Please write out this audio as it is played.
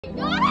Hello!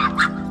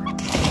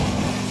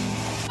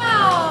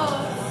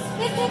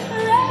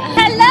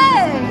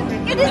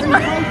 It is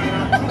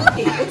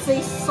It's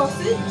a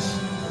sausage.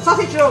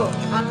 Sausage roll.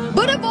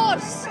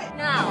 Boerewors.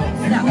 No,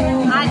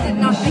 I did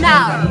not.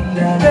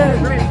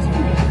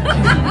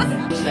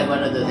 Looks like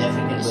one of those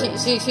African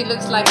birds. She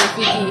looks like a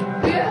Fiji.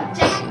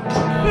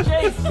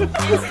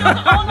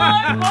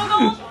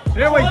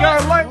 Here we go,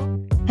 look.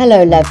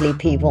 Hello lovely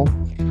people.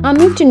 I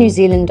moved to New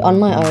Zealand on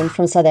my own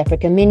from South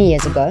Africa many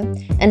years ago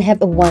and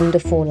have a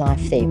wonderful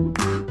life there.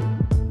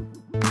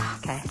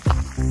 Okay,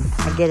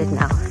 I get it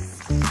now.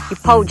 You're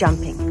pole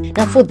jumping.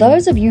 Now for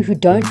those of you who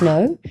don't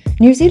know,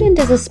 New Zealand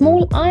is a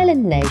small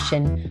island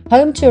nation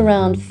home to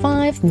around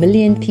 5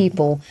 million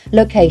people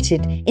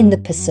located in the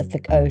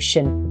Pacific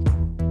Ocean.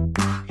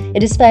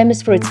 It is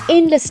famous for its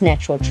endless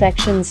natural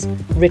attractions,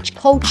 rich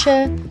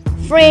culture,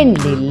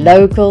 friendly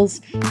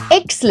locals,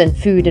 excellent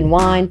food and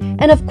wine,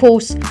 and of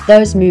course,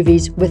 those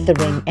movies with the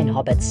Ring and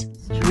Hobbits.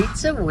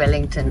 Streets of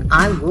Wellington,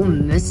 I will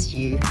miss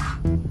you.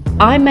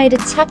 I made a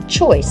tough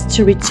choice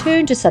to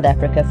return to South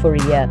Africa for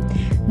a year,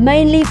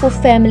 mainly for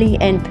family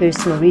and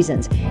personal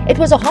reasons. It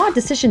was a hard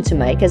decision to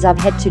make as I've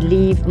had to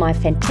leave my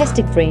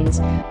fantastic friends,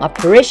 my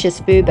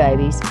precious fur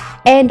babies,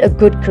 and a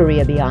good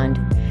career behind.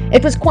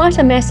 It was quite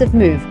a massive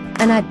move,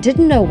 and I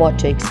didn't know what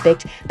to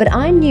expect, but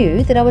I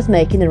knew that I was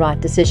making the right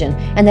decision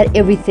and that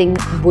everything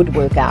would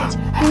work out.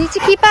 You need to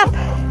keep up.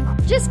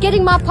 Just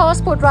getting my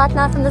passport right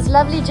now from this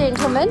lovely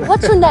gentleman.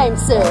 What's your name,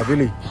 sir?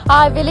 Billy.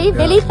 Hi, Billy. Yeah.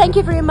 Billy, thank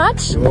you very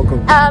much. You're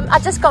welcome. I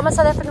just got my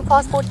South African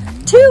passport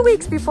 2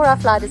 weeks before I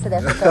fly to South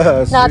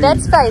Africa. Now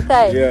that's faith,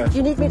 eh? Yeah.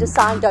 You need me to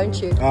sign,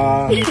 don't you?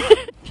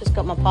 Just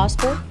got my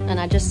passport and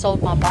I just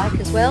sold my bike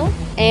as well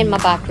and my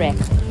bike rack.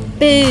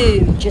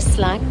 Boom! Just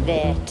like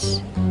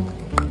that.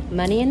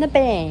 Money in the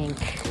bank.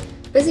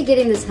 Busy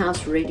getting this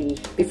house ready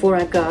before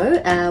I go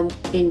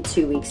in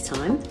 2 weeks'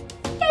 time.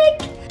 Yay!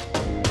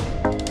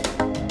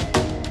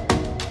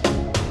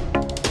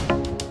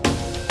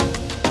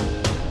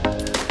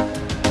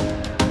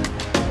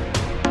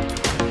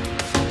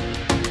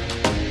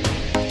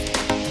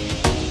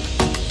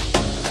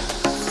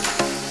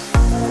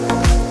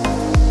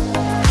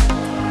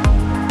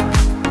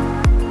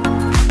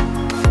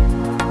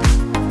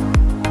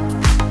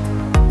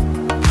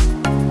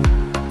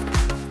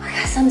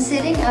 I'm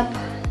setting up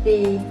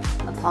the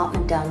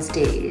apartment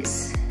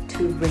downstairs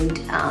to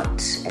rent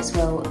out, as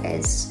well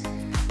as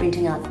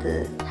renting out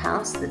the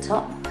house, the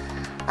top.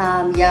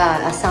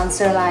 Yeah, I sound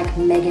so like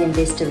mega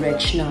investor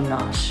rich. No, I'm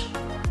not.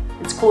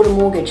 It's called a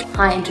mortgage,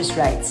 high interest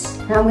rates.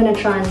 Now I'm going to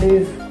try and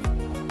move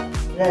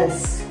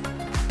this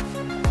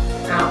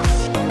out.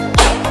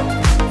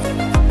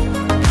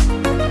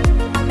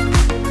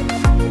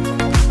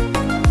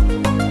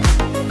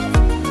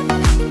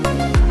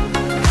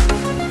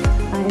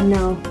 I am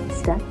now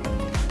stuck.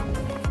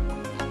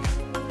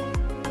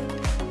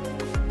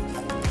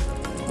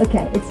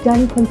 Okay, it's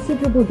done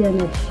considerable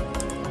damage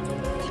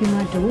to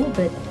my door,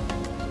 but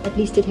at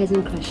least it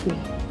hasn't crushed me.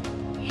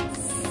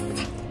 Yes.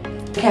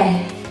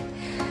 Okay.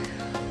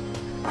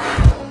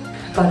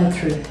 Got it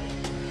through.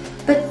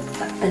 But,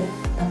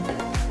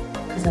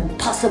 because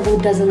impossible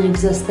doesn't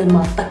exist in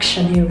my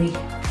dictionary.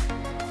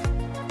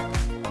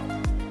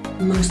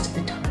 Most of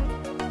the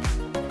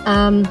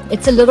time.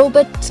 It's a little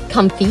bit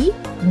comfy,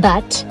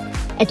 but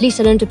at least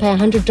I don't have to pay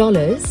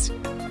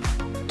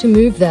 $100 to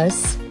move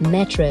this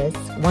mattress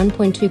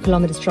 1.2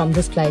 kilometers from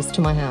this place to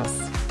my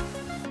house.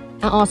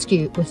 I ask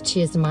you with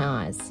tears in my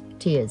eyes.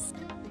 Tears.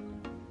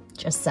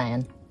 Just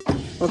saying.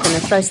 We're going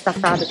to throw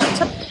stuff out at the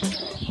tip.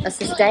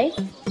 This is Dave.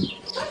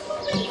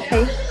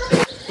 Okay.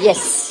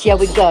 Yes, here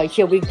we go,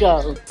 here we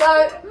go.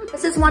 So,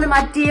 this is one of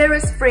my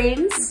dearest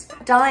friends,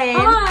 Diane.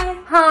 Hi.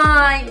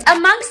 Hi.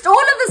 Amongst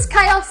all of this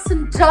chaos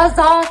and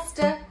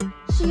disaster,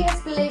 she has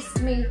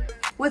blessed me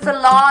with a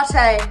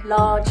latte,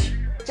 large,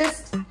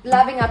 just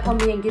loving up on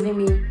me and giving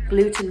me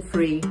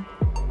gluten-free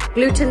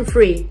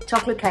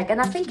chocolate cake.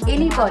 And I think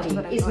anybody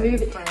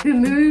who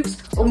moves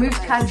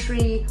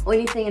country or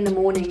anything in the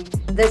morning,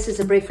 this is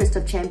a breakfast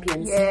of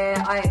champions.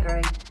 Yeah, I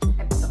agree.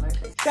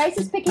 Absolutely. Grace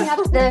is picking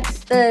up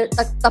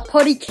the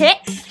potty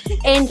cat,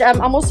 and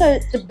I'm also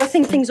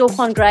buffing things off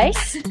on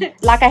Grace,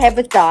 like I have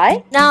with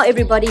Di. Now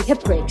everybody,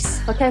 hip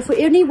rex. Okay, for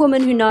any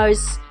woman who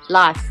knows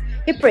life.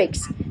 Hip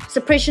rex,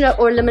 suppression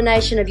or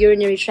elimination of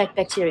urinary tract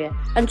bacteria.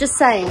 I'm just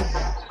saying,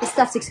 this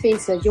stuff's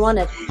expensive. You want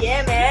it?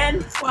 Yeah,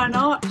 man. Why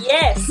not?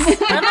 Yes.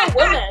 I'm a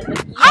woman.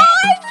 Yes. Oh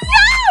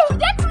no!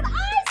 That's what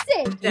I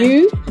said.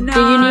 You? No. Do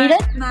you need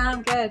it? No,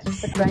 I'm good.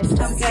 But Grace I'm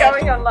does. good.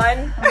 Going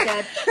online. I'm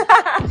good.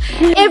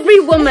 Every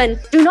woman,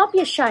 do not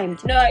be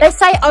ashamed. No. They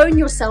say own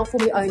yourself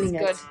when we're owning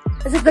it. Good.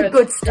 This is the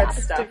good stuff.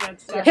 Good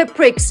stuff. Hip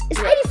rex. It's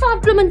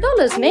 $85 blooming,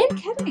 man.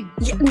 Kidding.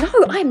 Yeah, no,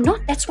 I'm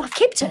not. That's why I've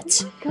kept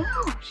it.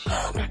 Gosh.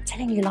 Oh, I'm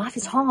telling you, life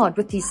is hard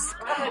with this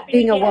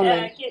being a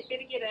woman.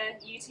 Better get a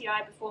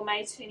UTI before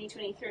May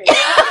 2023.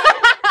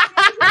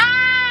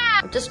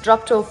 I've just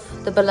dropped off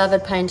the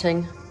beloved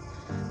painting.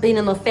 Been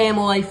in the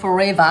family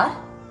forever.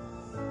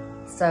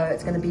 So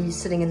it's going to be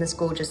sitting in this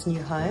gorgeous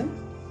new home.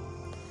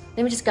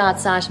 Let me just go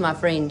outside to my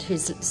friend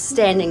who's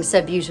standing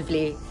so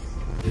beautifully,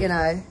 you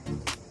know.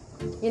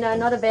 You know,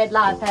 not a bad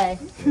life, hey?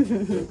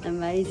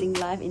 Amazing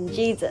life in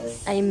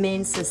Jesus.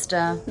 Amen,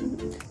 sister.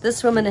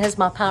 This woman has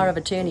my power of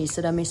attorney,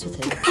 so don't mess with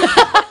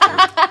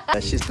her.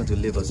 She's going to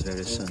leave us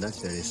very soon. That's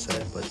very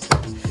sad, but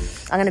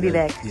I'm going to be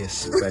back.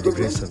 yes, by the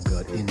grace of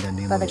God, in the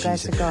name By of the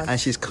grace Jesus. of God. And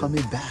she's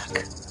coming back.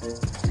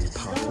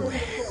 Powerful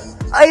way.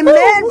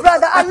 Amen,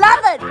 brother. I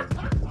love it.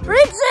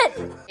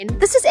 Bridget.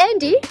 This is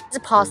Andy. He's a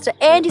pastor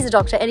and he's a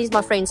doctor and he's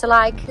my friend. So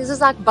like, this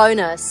is like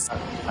bonus.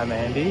 I'm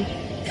Andy.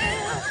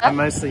 I'm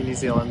mostly New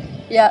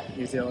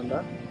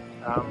Zealander.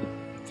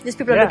 These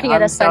people are looking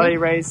at us Sally funny.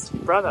 Ray's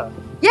brother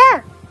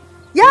Yeah.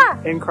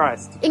 in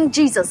Christ. In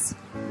Jesus.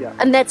 Yeah.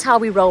 And that's how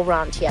we roll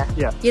around here.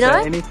 Yeah. You know? So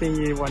anything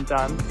you want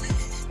done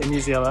in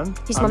New Zealand,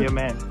 He's I'm my- your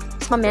man.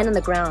 It's my man on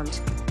the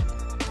ground.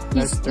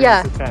 No He's, strings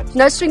yeah. attached.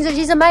 No strings.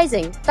 He's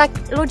amazing.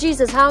 Like, Lord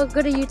Jesus, how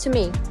good are you to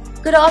me?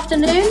 Good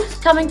afternoon.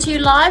 Coming to you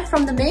live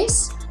from the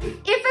mess. If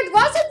it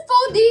wasn't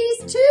for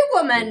these two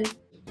women.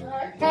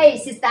 Hey,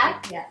 sister.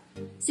 Yeah.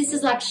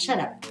 Sister's like, shut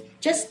up.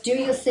 Just do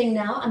your thing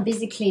now. I'm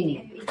busy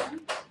cleaning.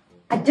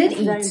 I did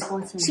eat. Very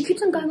important. She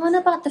keeps on going on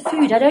about the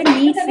food. I don't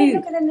need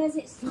food.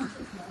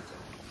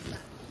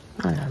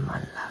 Hello, my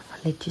love. I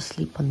let you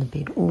sleep on the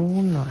bed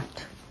all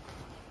night.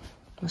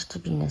 Must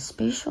have been a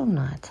special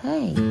night,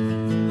 hey?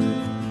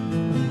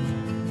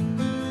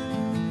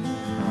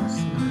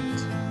 Last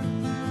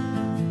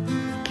night.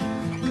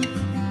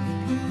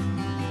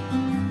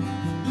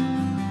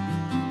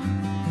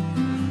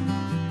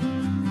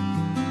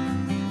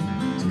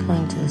 It's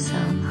going to the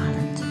South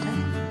Island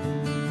today.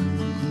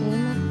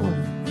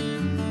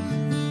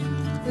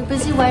 We're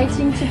busy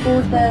waiting to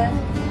board the...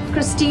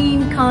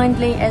 Christine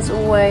kindly, as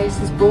always,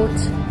 has brought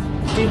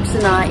Dukes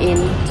and I in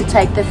to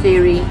take the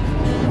ferry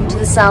to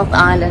the South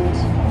Island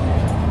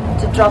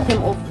to drop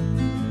him off.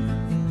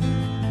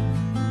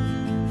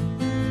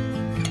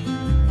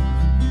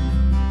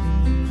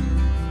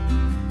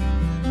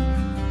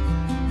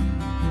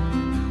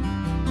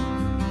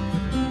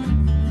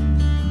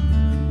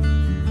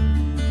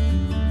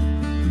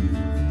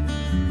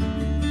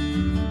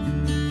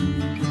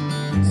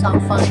 So I'm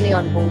finally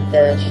on board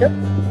the ship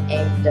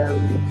and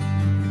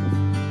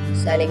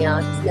sailing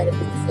out. It's never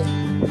been said.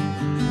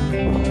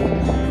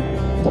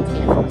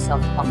 Yeah,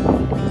 myself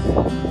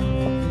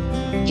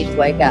confidence. Just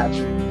wake up.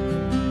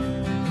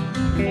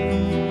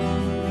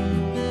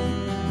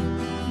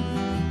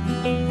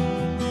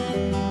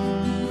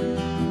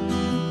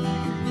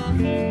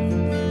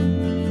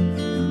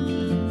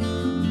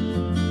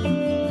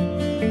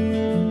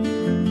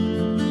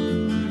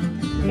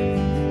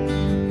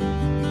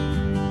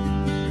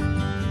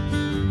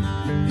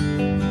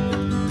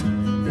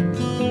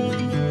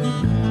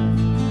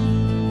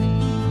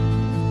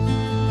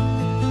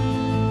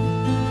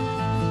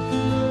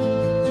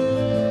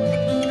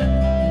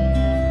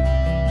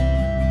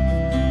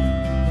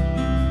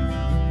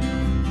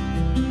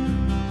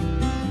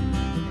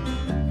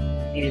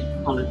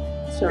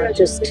 So I'll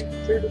just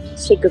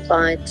say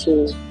goodbye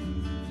to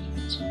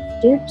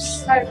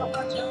Dukes. It's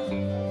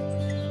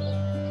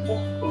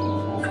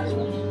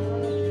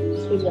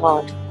really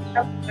hard.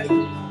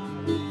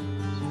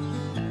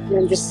 And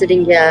I'm just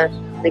sitting here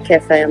in the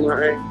cafe on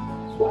my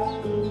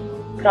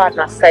own. Cried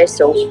my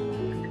face off.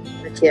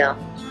 But yeah,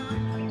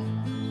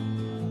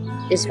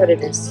 it's what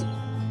it is.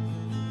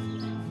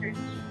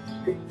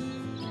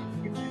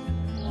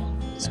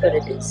 It's what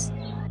it is.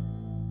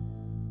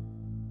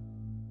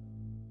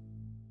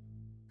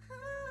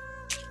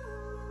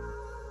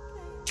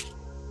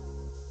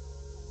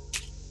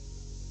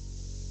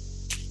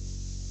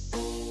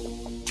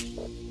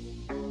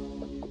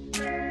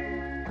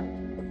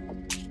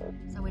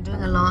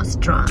 Doing a last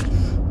drive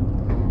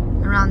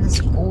around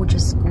this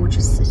gorgeous,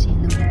 gorgeous city,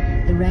 and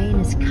the rain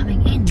is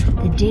coming in,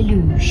 the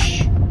deluge,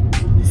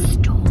 the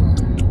storm.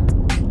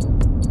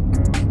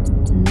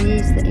 And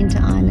there's the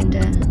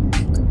Inter-Islander.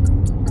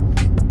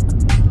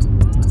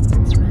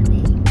 It's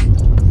running.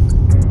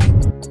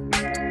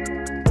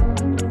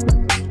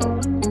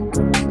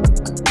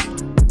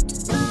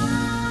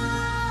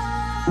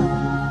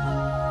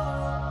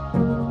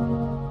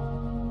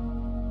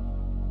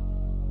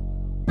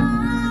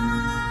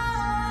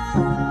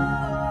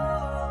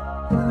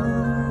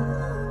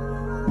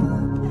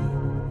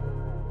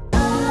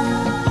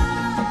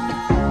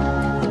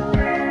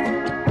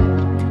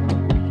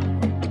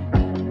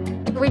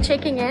 We're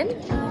checking in.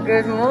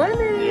 Good morning.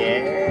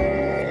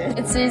 Yeah.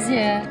 It says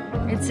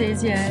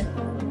here,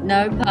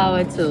 no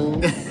power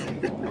tool.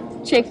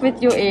 Check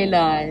with your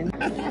airline.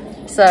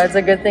 So it's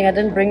a good thing I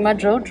didn't bring my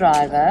drill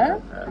driver.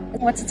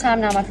 What's the time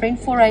now, my friend?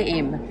 4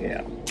 a.m.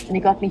 Yeah. And he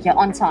got me here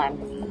on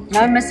time.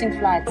 No missing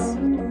flights.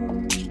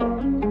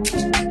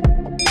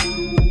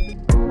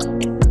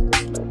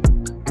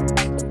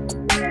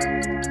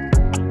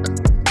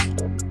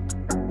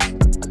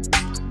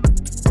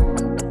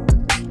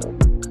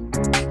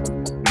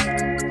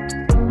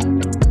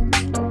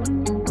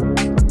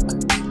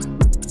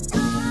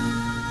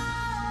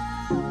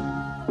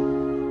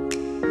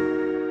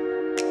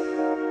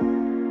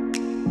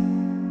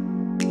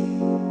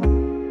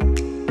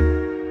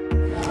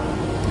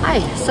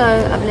 So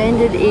I've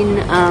landed in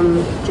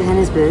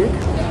Johannesburg.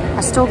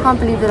 I still can't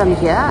believe that I'm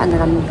here and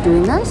that I'm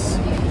doing this.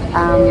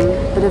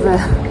 Bit of a,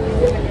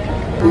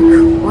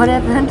 like, what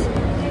happened?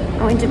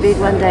 I went to bed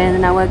one day and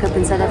then I woke up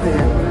in South Africa.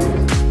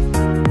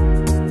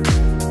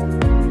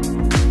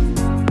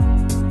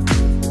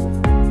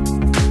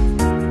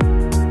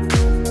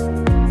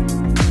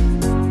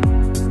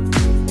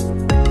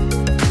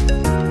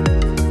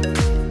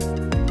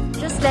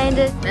 Just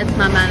landed. That's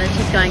my mother.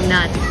 She's going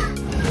nuts.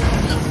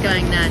 She's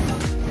going nuts.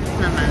 That's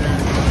my mother.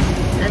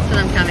 That's what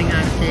I'm coming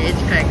home to.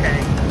 It's cray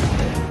cray.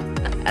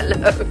 Hello.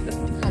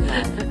 Hello.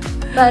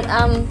 But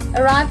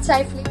arrived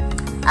safely.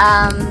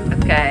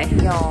 Okay.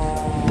 Ja.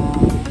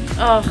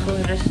 Oh,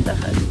 hoe rustig is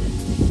dit.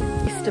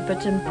 Step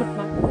it and put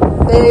my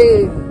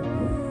boom.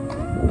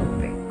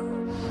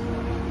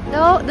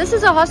 No, this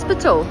is a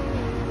hospital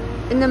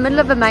in the middle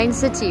of a main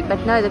city,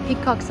 but no, the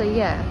peacocks are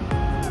here.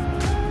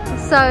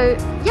 So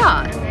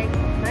yeah,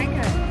 make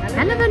a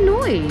hell of a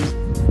noise.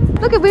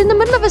 Look, we're in the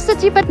middle of a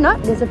city, but no,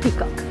 there's a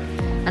peacock.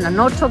 And I'm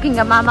not talking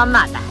about my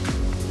mother.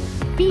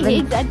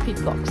 Peaheads and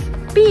peacocks.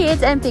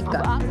 Peaheads and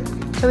peacocks.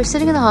 So we're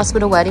sitting in the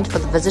hospital waiting for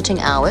the visiting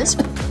hours.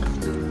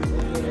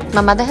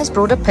 My mother has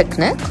brought a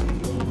picnic.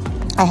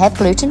 I have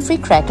gluten-free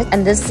crackers,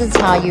 and this is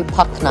how you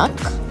picnic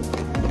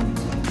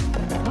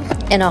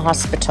in a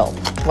hospital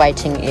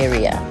waiting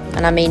area.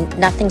 And I mean,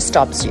 nothing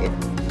stops you.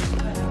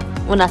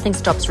 Well, nothing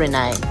stops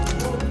Renee.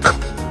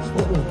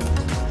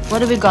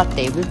 What have we got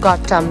there? We've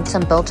got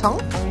some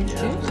biltong,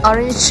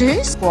 orange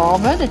juice,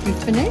 guava that we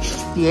finished.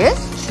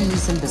 Yes,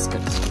 cheese and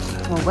biscuits.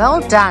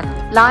 Well done.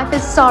 Life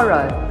is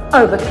sorrow.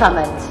 Overcome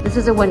it. This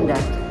is a window.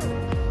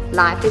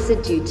 Life is a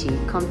duty.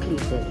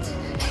 Complete it.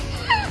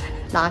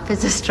 Life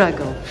is a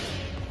struggle.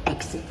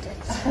 Accept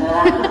it.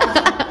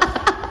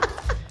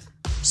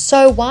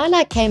 So while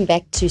I came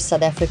back to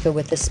South Africa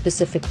with a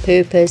specific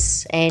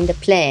purpose and a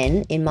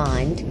plan in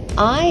mind,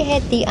 I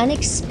had the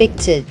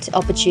unexpected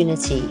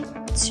opportunity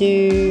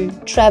to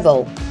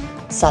travel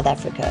South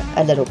Africa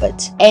a little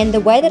bit. And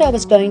the way that I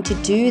was going to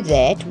do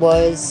that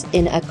was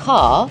in a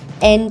car,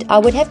 and I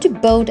would have to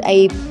build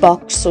a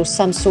box or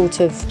some sort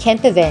of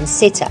camper van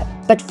setup.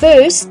 But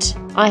first,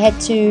 I had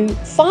to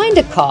find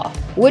a car,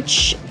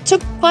 which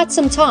took quite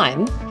some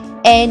time,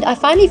 and I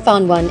finally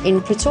found one in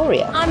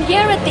Pretoria. I'm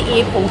here at the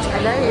airport.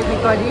 Hello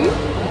everybody.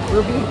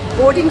 We'll be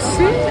boarding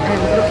soon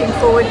and looking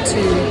forward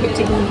to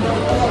hitting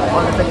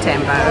Oliver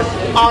Tambo.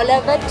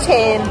 Oliver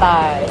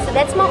Tambo. So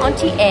that's my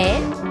Auntie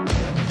Anne.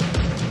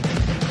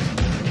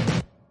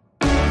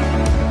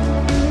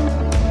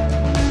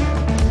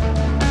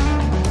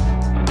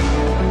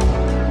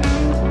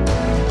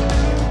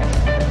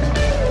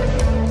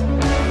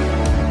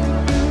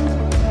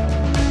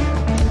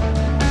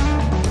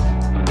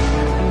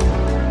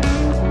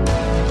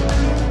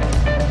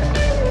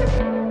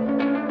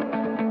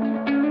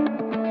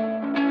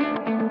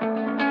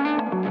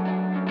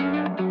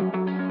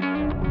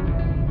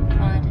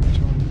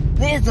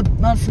 There's the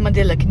Nelson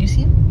Mandela. Can you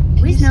see him?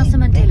 Where's Nelson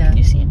Mandela? Can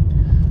you see him?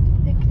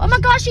 Oh my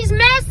gosh, he's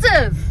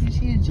massive! Can you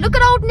see him? Look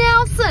at old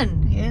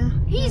Nelson! Yeah.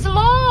 He's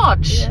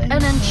large Yeah,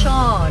 and in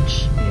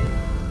charge.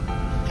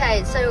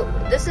 Okay, so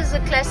this is a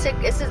classic.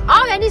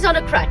 Oh, and he's on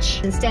a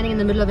crutch and standing in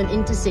the middle of an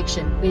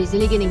intersection where he's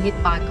really getting hit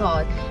by a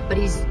car, but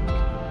he's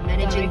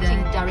managing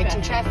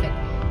directing traffic.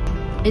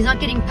 He's not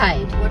getting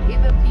paid.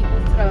 Whatever people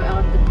throw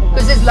out the car.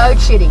 Because there's load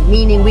shedding,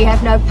 meaning we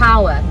have no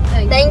power.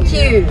 Thank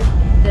you.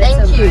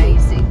 That's Thank you.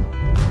 amazing.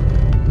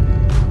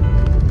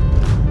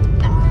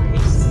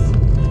 Nice.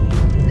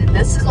 And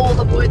this is all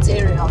the woods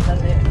area on the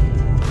left.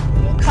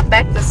 We'll come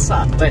back this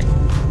side. Wait.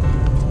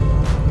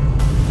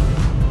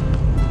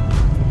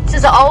 This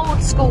is an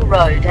old school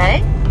road,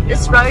 eh?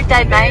 This road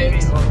they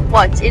made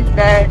what in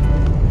the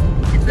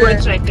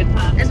Foot tracker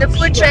time. and the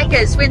foot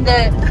trackers when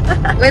the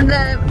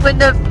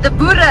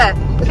Buddha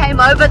came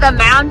over the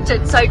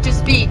mountain, so to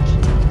speak.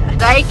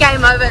 They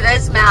came over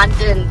this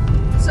mountain.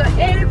 So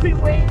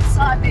everywhere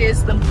inside there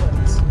is the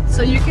moot.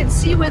 So you can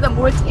see where the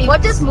moot is.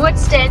 What does moot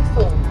stand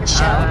for,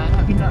 Michelle?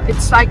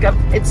 It's like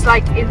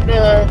in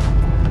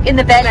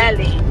the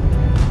valley.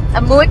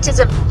 A moot is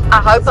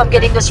I hope I'm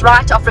getting this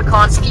right,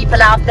 Afrikaans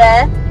people out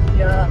there.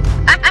 Yeah.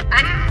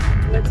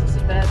 Moot is a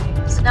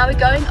valley. So now we're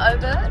going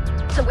over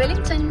to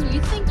Wellington.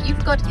 You think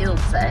you've got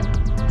hills, eh?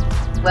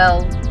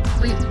 Well,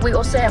 we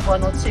also have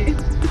one or two.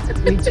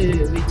 We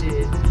do.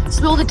 It's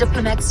where all the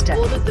diplomats stay.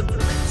 All the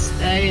diplomats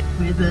stay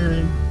where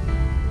the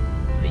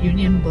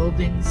Union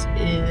Buildings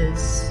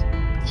is.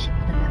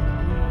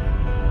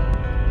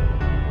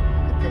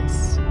 Look at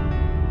this.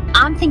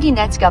 I'm thinking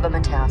that's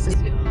Government House.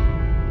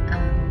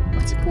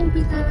 What's it called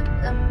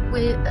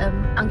where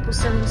Uncle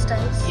Cyril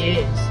stays?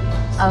 Yes.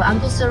 Oh,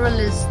 Uncle Cyril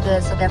is the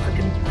South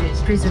African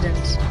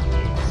president.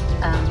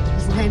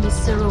 His name is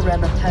Cyril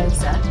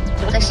Ramaphosa.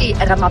 It's actually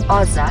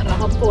Ramaphosa.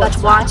 But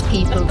white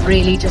people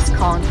really just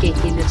can't get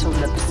their little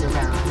lips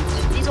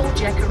around. These all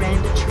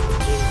jacaranda trees.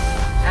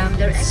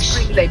 They're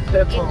actually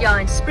purple.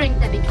 in spring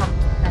they become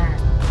bad.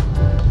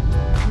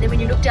 And then when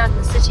you look down in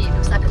the city, it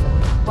looks like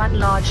one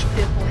large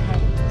purple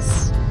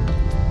haze.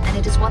 And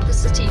it is what the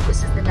city,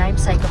 this is the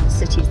namesake of the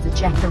city, is the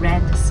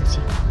Jacaranda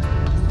City.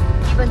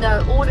 Even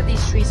though all of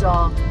these trees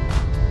are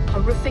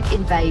horrific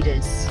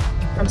invaders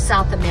from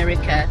South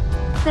America,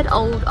 that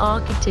old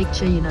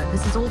architecture, you know,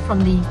 this is all from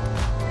the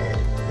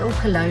old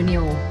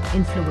colonial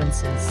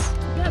influences.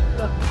 We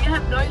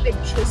have no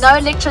electricity. No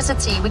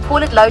electricity. We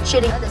call it load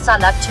shedding. That's our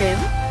love term.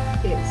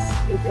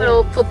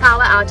 Yes. For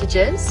power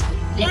outages.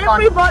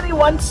 Everybody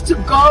wants to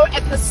go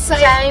at the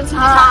same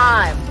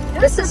time.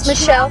 This is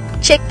Michelle.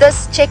 Check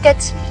this. Check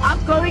it.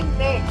 I'm going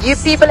next. You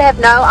people have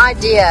no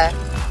idea.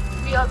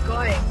 We are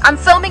going. I'm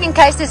filming in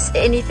case there's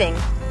anything.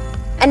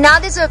 And now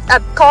there's a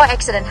car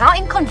accident. How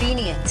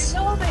inconvenient.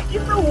 No,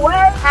 they're in the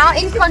way. How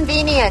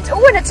inconvenient.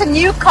 Oh, and it's a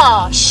new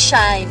car.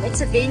 Shame. It's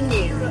a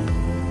venue.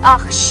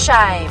 Oh,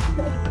 shame.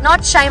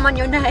 Not shame on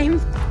your name.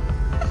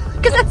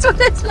 Because that's what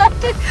it's like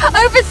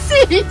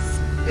overseas.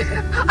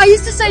 I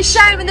used to say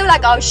shame and they were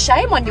like, oh,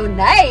 shame on your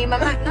name.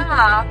 I'm like,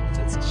 nah.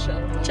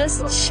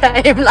 Just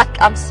shame. Like,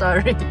 I'm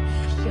sorry.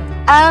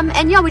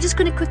 And yeah, we're just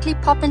going to quickly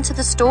pop into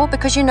the store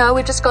because, you know,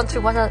 we've just gone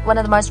through one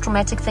of the most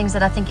traumatic things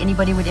that I think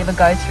anybody would ever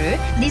go through.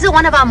 These are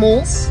one of our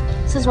malls.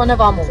 This is one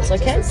of our malls,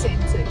 okay?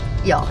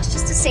 Yeah, it's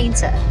just a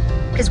center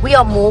because we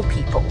are mall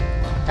people.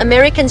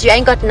 Americans, you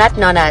ain't got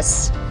nothing on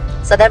us.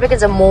 South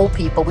Africans are mall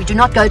people. We do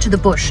not go to the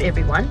bush,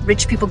 everyone.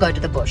 Rich people go to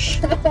the bush.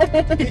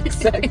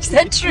 Exactly. Is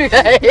that true?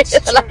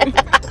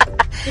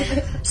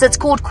 So it's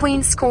called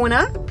Queen's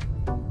Corner,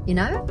 you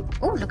know?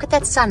 Oh, look at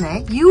that sun,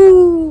 eh?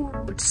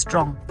 It's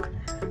strong.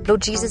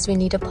 Lord Jesus, we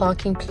need a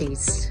parking,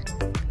 please.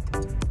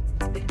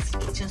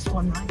 Just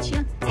one right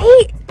here.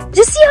 Hey, do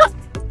you see how...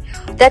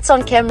 That's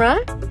on camera?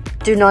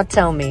 Do not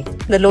tell me.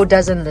 The Lord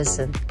doesn't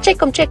listen.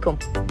 Check him, check him.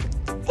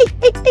 Hey,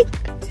 hey, hey.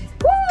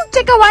 Woo,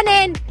 check a one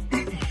end.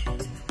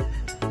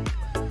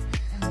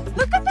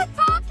 Look at that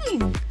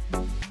parking.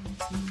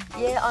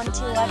 Yeah,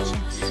 auntie, watch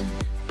it.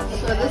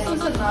 So this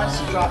is a nice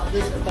drop.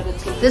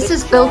 This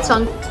is built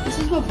on... This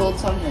is what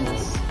biltong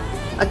is.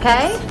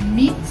 Okay.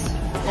 Meat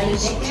and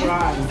it's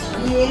dried.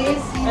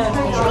 Yes,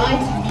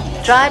 dried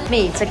meat. Dried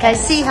meat. Okay,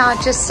 see how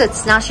it just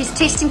sits. Now she's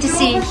testing to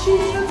see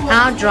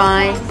how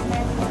dry.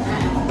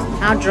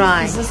 How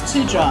dry. Is this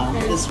too dry,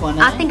 this one?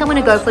 I think I'm going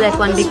to go for that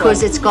one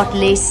because it's got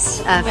less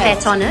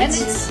fat on it.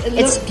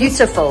 It's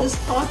beautiful. This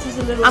part is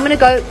a little... I'm going to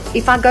go,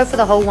 if I go for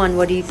the whole one,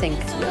 what do you think?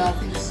 Yeah, I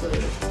think so.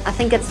 I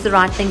think it's the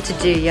right thing to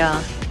do,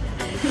 yeah.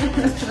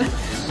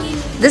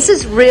 This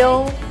is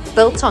real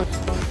biltong.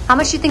 How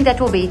much do you think that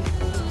will be?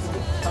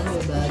 Probably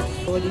about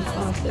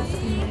 45,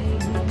 50 maybe.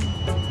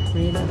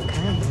 Really?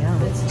 Okay, yeah.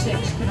 Let's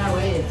check. Can I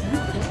weigh it?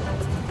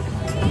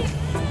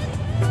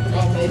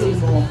 Or maybe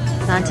more.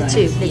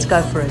 92. Let's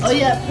go for it. Oh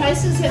yeah,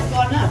 prices have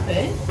gone up,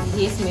 eh?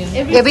 Yes,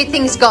 ma'am.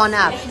 Everything's gone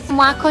up.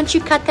 Why can't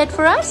you cut that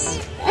for us?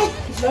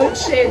 Load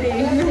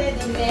shedding.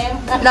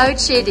 Load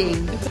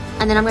shedding.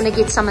 And then I'm going to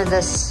get some of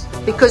this.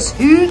 Because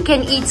who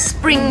can eat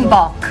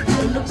springbok?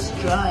 It looks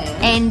dry, eh?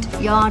 And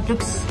yeah, it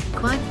looks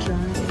quite dry.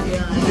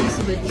 Yeah, it looks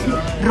a bit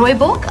dry.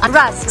 Rooibos?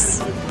 Rusks.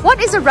 What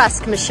is a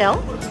rusk,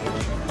 Michelle?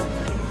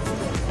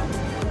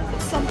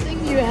 It's something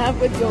you have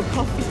with your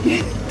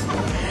coffee.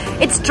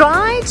 It's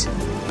dried.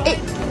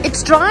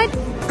 It's dried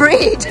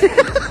bread.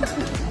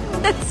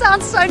 That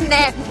sounds so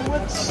naff.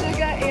 With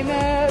sugar in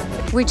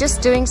it. We're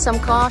just doing some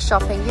car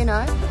shopping, you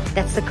know.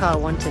 That's the car I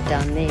wanted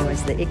down there,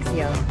 was the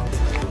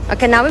XL.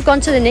 Okay, now we've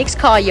gone to the next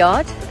car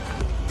yard.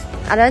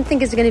 I don't think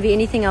there's going to be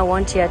anything I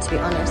want here, to be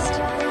honest.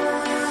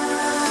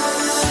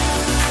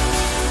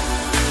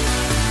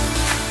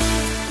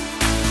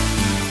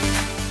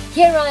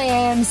 Here I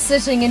am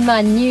sitting in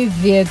my new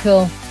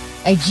vehicle,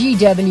 a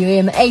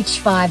GWM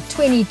H5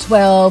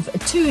 2012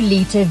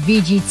 2-litre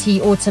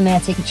VGT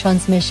automatic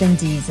transmission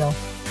diesel.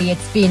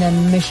 It's been a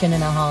mission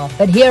and a half,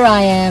 but here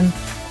I am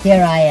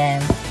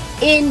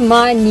in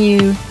my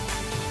new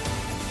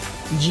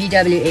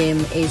GWM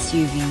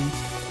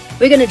SUV.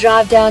 We're going to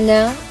drive down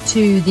now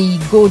to the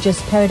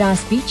gorgeous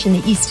Paradise Beach in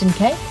the Eastern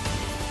Cape.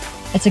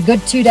 It's a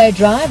good 2-day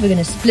drive. We're going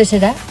to split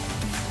it up.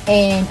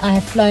 And I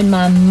have flown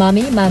my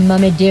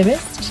mummy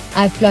dearest.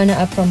 I've flown her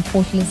up from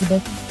Port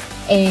Elizabeth.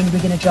 And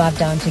we're going to drive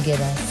down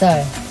together.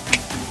 So,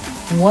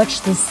 watch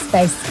this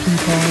space,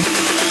 people.